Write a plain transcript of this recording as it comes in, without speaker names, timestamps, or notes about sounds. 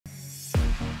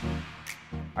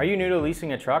Are you new to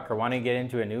leasing a truck or want to get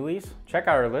into a new lease? Check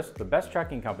out our list of the best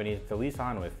trucking companies to lease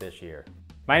on with this year.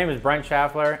 My name is Brent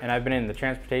and I've been in the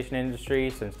transportation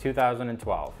industry since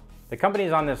 2012. The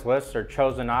companies on this list are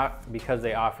chosen not because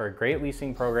they offer great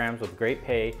leasing programs with great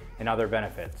pay and other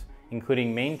benefits,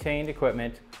 including maintained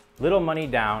equipment, little money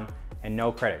down, and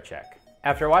no credit check.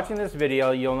 After watching this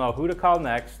video, you'll know who to call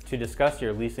next to discuss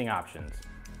your leasing options.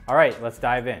 All right, let's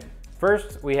dive in.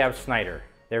 First, we have Snyder.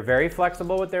 They're very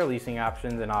flexible with their leasing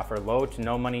options and offer low to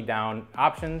no money down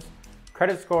options,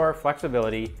 credit score,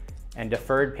 flexibility, and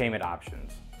deferred payment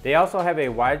options. They also have a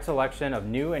wide selection of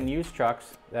new and used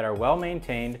trucks that are well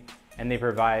maintained, and they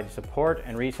provide support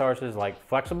and resources like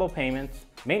flexible payments,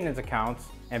 maintenance accounts,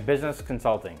 and business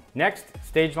consulting. Next,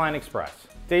 Stageline Express.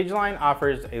 Stageline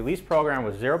offers a lease program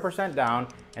with 0% down,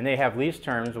 and they have lease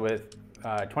terms with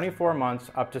 24 months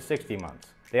up to 60 months.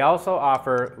 They also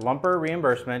offer lumper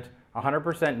reimbursement,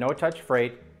 100% no-touch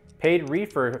freight, paid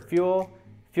reefer fuel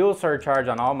surcharge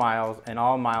on all miles, and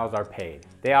all miles are paid.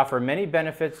 They offer many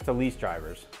benefits to lease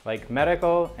drivers, like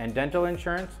medical and dental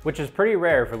insurance, which is pretty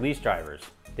rare for lease drivers.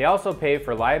 They also pay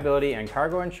for liability and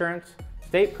cargo insurance,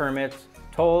 state permits,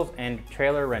 tolls, and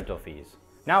trailer rental fees.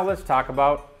 Now let's talk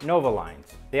about Nova Lines.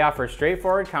 They offer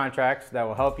straightforward contracts that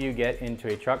will help you get into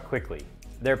a truck quickly.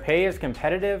 Their pay is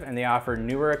competitive and they offer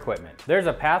newer equipment. There's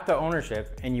a path to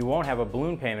ownership and you won't have a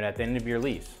balloon payment at the end of your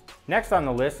lease. Next on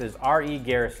the list is R.E.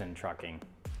 Garrison Trucking.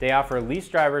 They offer lease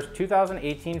drivers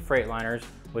 2018 Freightliners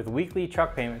with weekly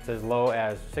truck payments as low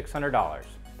as $600.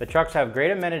 The trucks have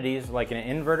great amenities like an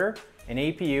inverter, an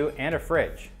APU, and a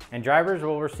fridge. And drivers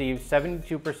will receive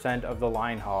 72% of the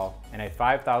line haul and a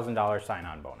 $5,000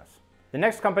 sign-on bonus. The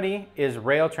next company is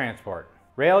Rail Transport.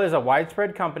 Rail is a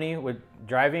widespread company with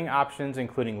driving options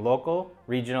including local,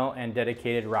 regional, and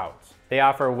dedicated routes. They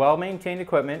offer well-maintained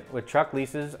equipment with truck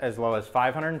leases as low as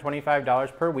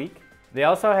 $525 per week. They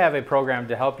also have a program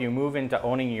to help you move into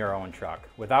owning your own truck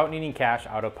without needing cash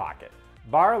out of pocket.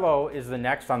 Barlow is the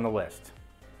next on the list.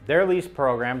 Their lease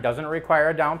program doesn't require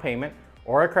a down payment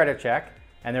or a credit check,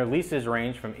 and their leases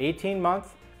range from 18 months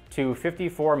to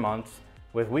 54 months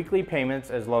with weekly payments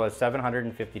as low as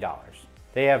 $750.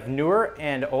 They have newer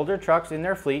and older trucks in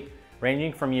their fleet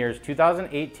ranging from years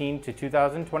 2018 to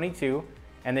 2022,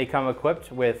 and they come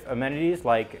equipped with amenities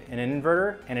like an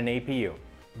inverter and an APU.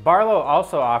 Barlow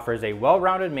also offers a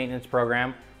well-rounded maintenance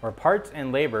program where parts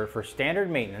and labor for standard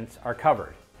maintenance are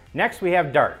covered. Next we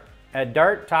have Dart. At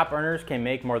Dart, top earners can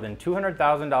make more than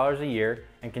 $200,000 a year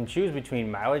and can choose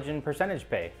between mileage and percentage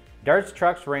pay. Dart's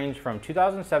trucks range from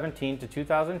 2017 to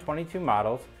 2022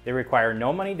 models. They require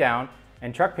no money down,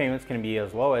 and truck payments can be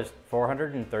as low as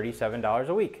 $437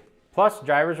 a week. Plus,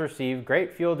 drivers receive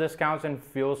great fuel discounts and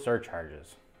fuel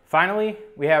surcharges. Finally,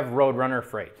 we have Roadrunner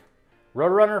Freight.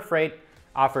 Roadrunner Freight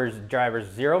offers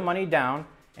drivers zero money down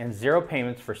and zero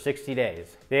payments for 60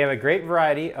 days. They have a great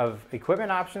variety of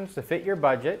equipment options to fit your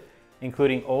budget,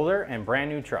 including older and brand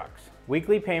new trucks.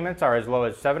 Weekly payments are as low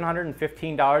as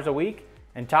 $715 a week,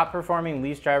 and top performing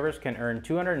lease drivers can earn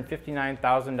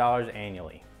 $259,000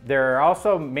 annually. There are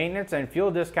also maintenance and fuel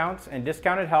discounts and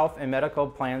discounted health and medical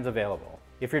plans available.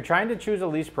 If you're trying to choose a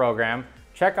lease program,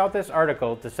 check out this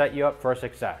article to set you up for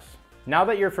success. Now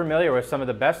that you're familiar with some of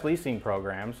the best leasing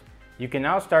programs, you can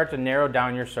now start to narrow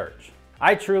down your search.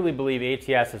 I truly believe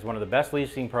ATS is one of the best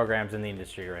leasing programs in the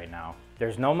industry right now.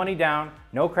 There's no money down,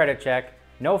 no credit check,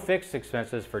 no fixed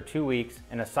expenses for 2 weeks,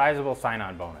 and a sizable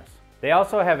sign-on bonus. They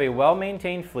also have a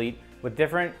well-maintained fleet with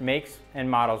different makes and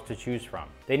models to choose from.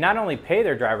 They not only pay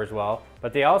their drivers well,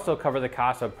 but they also cover the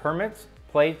cost of permits,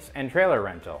 plates, and trailer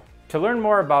rental. To learn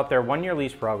more about their one-year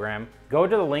lease program, go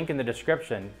to the link in the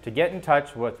description to get in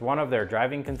touch with one of their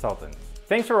driving consultants.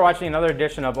 Thanks for watching another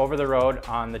edition of Over the Road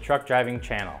on the Truck Driving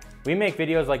channel. We make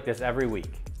videos like this every week.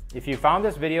 If you found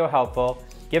this video helpful,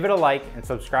 give it a like and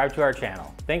subscribe to our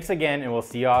channel. Thanks again, and we'll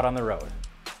see you out on the road.